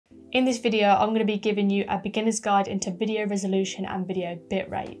In this video, I'm going to be giving you a beginner's guide into video resolution and video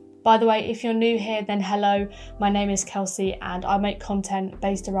bitrate. By the way, if you're new here, then hello, my name is Kelsie and I make content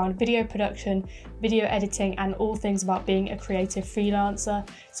based around video production, video editing and all things about being a creative freelancer.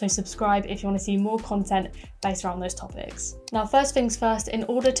 So subscribe if you want to see more content based around those topics. Now, first things first, in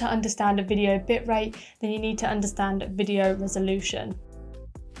order to understand a video bitrate, then you need to understand video resolution.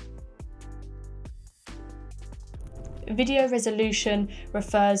 Video resolution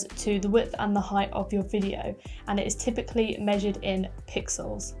refers to the width and the height of your video, and it is typically measured in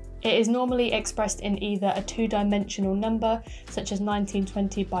pixels. It is normally expressed in either a two-dimensional number, such as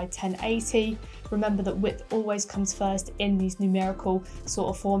 1920 by 1080. Remember that width always comes first in these numerical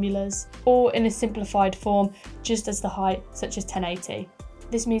sort of formulas, or in a simplified form, just as the height, such as 1080.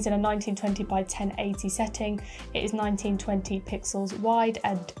 This means in a 1920 by 1080 setting, it is 1920 pixels wide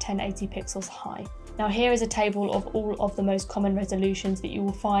and 1080 pixels high. Now here is a table of all of the most common resolutions that you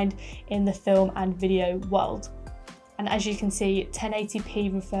will find in the film and video world. And as you can see,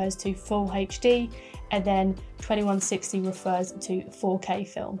 1080p refers to full HD, and then 2160 refers to 4K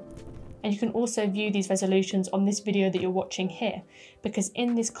film. And you can also view these resolutions on this video that you're watching here, because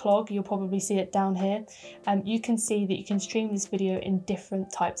in this clog, you'll probably see it down here, you can see that you can stream this video in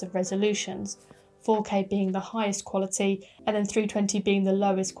different types of resolutions, 4K being the highest quality, and then 320 being the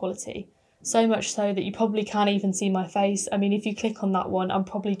lowest quality. So much so that you probably can't even see my face. I mean, if you click on that one, I'm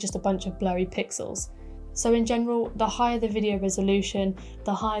probably just a bunch of blurry pixels. So in general, the higher the video resolution,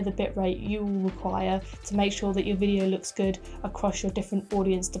 the higher the bitrate you will require to make sure that your video looks good across your different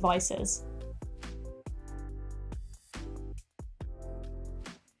audience devices.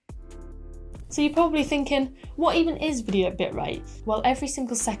 So you're probably thinking, what even is video bitrate? Well, every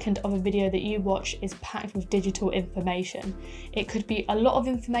single second of a video that you watch is packed with digital information. It could be a lot of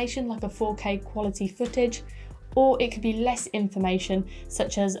information like a 4K quality footage, or it could be less information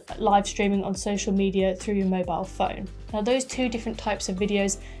such as live streaming on social media through your mobile phone. Now those two different types of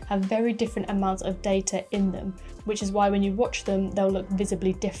videos have very different amounts of data in them, which is why when you watch them, they'll look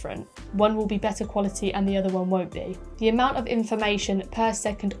visibly different. One will be better quality and the other one won't be. The amount of information per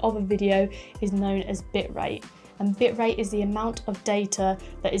second of a video is known as bitrate. And bitrate is the amount of data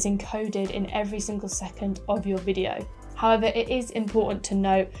that is encoded in every single second of your video. However, it is important to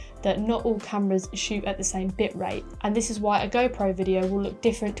note that not all cameras shoot at the same bitrate, and this is why a GoPro video will look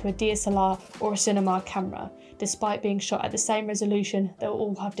different to a DSLR or a cinema camera. Despite being shot at the same resolution, they'll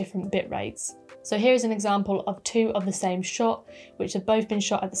all have different bit rates. So here's an example of two of the same shot, which have both been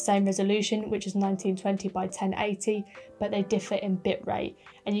shot at the same resolution, which is 1920 by 1080, but they differ in bit rate.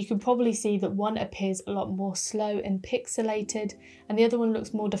 And you can probably see that one appears a lot more slow and pixelated, and the other one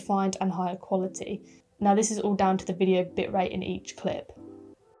looks more defined and higher quality. Now this is all down to the video bitrate in each clip.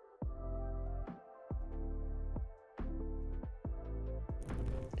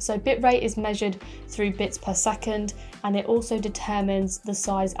 So bitrate is measured through bits per second, and it also determines the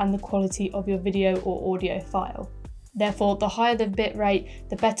size and the quality of your video or audio file. Therefore, the higher the bitrate,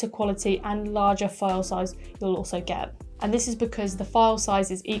 the better quality and larger file size you'll also get. And this is because the file size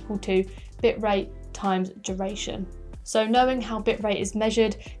is equal to bitrate times duration. So knowing how bitrate is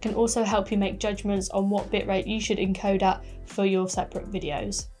measured can also help you make judgments on what bitrate you should encode at for your separate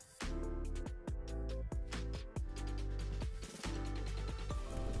videos.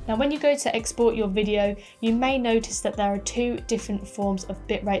 Now when you go to export your video, you may notice that there are two different forms of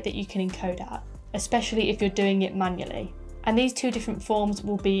bitrate that you can encode at, especially if you're doing it manually. And these two different forms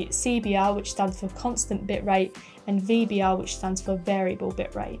will be CBR, which stands for constant bitrate, and VBR, which stands for variable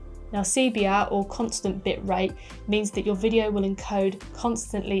bitrate. Now CBR, or constant bit rate, means that your video will encode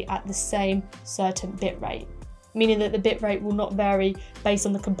constantly at the same certain bit rate, meaning that the bit rate will not vary based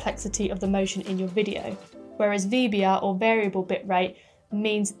on the complexity of the motion in your video. Whereas VBR, or variable bit rate,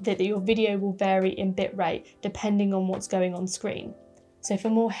 means that your video will vary in bit rate depending on what's going on screen. So for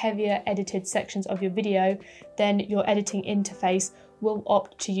more heavier edited sections of your video, then your editing interface will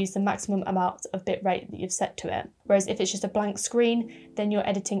opt to use the maximum amount of bitrate that you've set to it. Whereas if it's just a blank screen, then your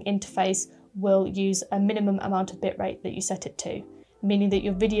editing interface will use a minimum amount of bitrate that you set it to, meaning that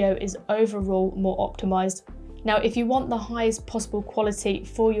your video is overall more optimized. Now, if you want the highest possible quality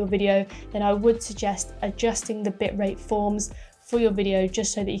for your video, then I would suggest adjusting the bitrate forms for your video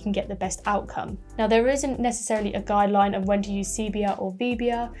just so that you can get the best outcome. Now there isn't necessarily a guideline of when to use CBR or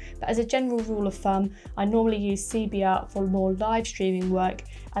VBR, but as a general rule of thumb, I normally use CBR for more live streaming work,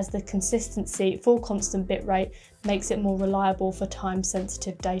 as the consistency for constant bitrate makes it more reliable for time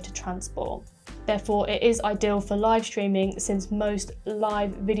sensitive data transport. Therefore, it is ideal for live streaming since most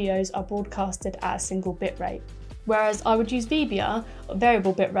live videos are broadcasted at a single bitrate. Whereas I would use VBR, or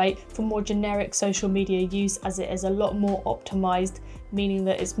variable bitrate, for more generic social media use, as it is a lot more optimized meaning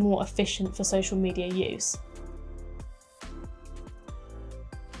that it's more efficient for social media use.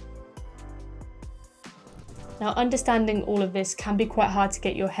 Now, understanding all of this can be quite hard to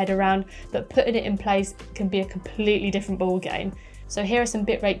get your head around, but putting it in place can be a completely different ball game. So here are some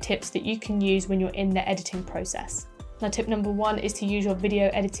bitrate tips that you can use when you're in the editing process. Now, tip number 1 is to use your video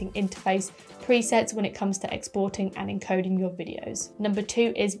editing interface presets when it comes to exporting and encoding your videos. Number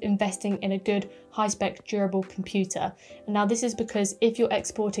 2 is investing in a good, high-spec, durable computer. And now this is because if you're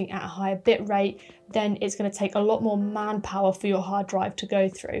exporting at a higher bit rate, then it's going to take a lot more manpower for your hard drive to go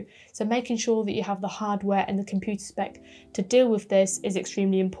through. So making sure that you have the hardware and the computer spec to deal with this is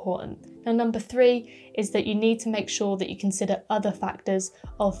extremely important. Now, number 3 is that you need to make sure that you consider other factors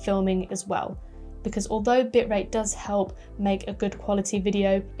of filming as well. Because although bitrate does help make a good quality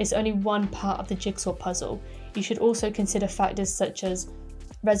video, it's only one part of the jigsaw puzzle. You should also consider factors such as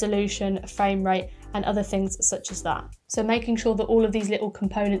resolution, frame rate, and other things such as that. So making sure that all of these little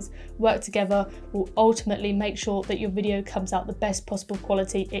components work together will ultimately make sure that your video comes out the best possible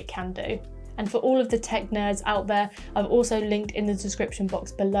quality it can do. And for all of the tech nerds out there, I've also linked in the description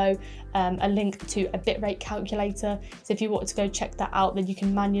box below a link to a bitrate calculator. So if you want to go check that out, then you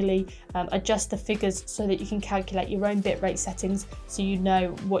can manually adjust the figures so that you can calculate your own bitrate settings so you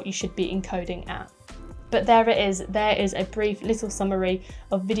know what you should be encoding at. But there it is, there is a brief little summary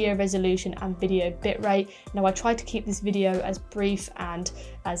of video resolution and video bitrate. Now, I tried to keep this video as brief and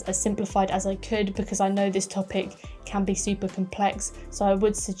as simplified as I could because I know this topic can be super complex. So I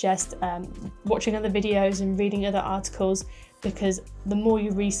would suggest watching other videos and reading other articles, because the more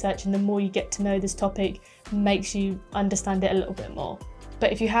you research and the more you get to know this topic makes you understand it a little bit more.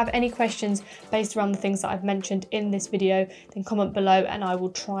 But if you have any questions based around the things that I've mentioned in this video, then comment below and I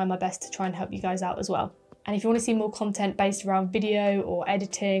will try my best to try and help you guys out as well. And if you want to see more content based around video or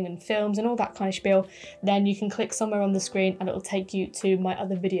editing and films and all that kind of spiel, then you can click somewhere on the screen and it'll take you to my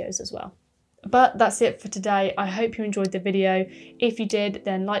other videos as well. But that's it for today. I hope you enjoyed the video. If you did,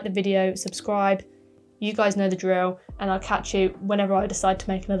 then like the video, subscribe. You guys know the drill, and I'll catch you whenever I decide to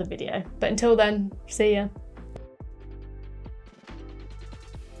make another video. But until then, see ya.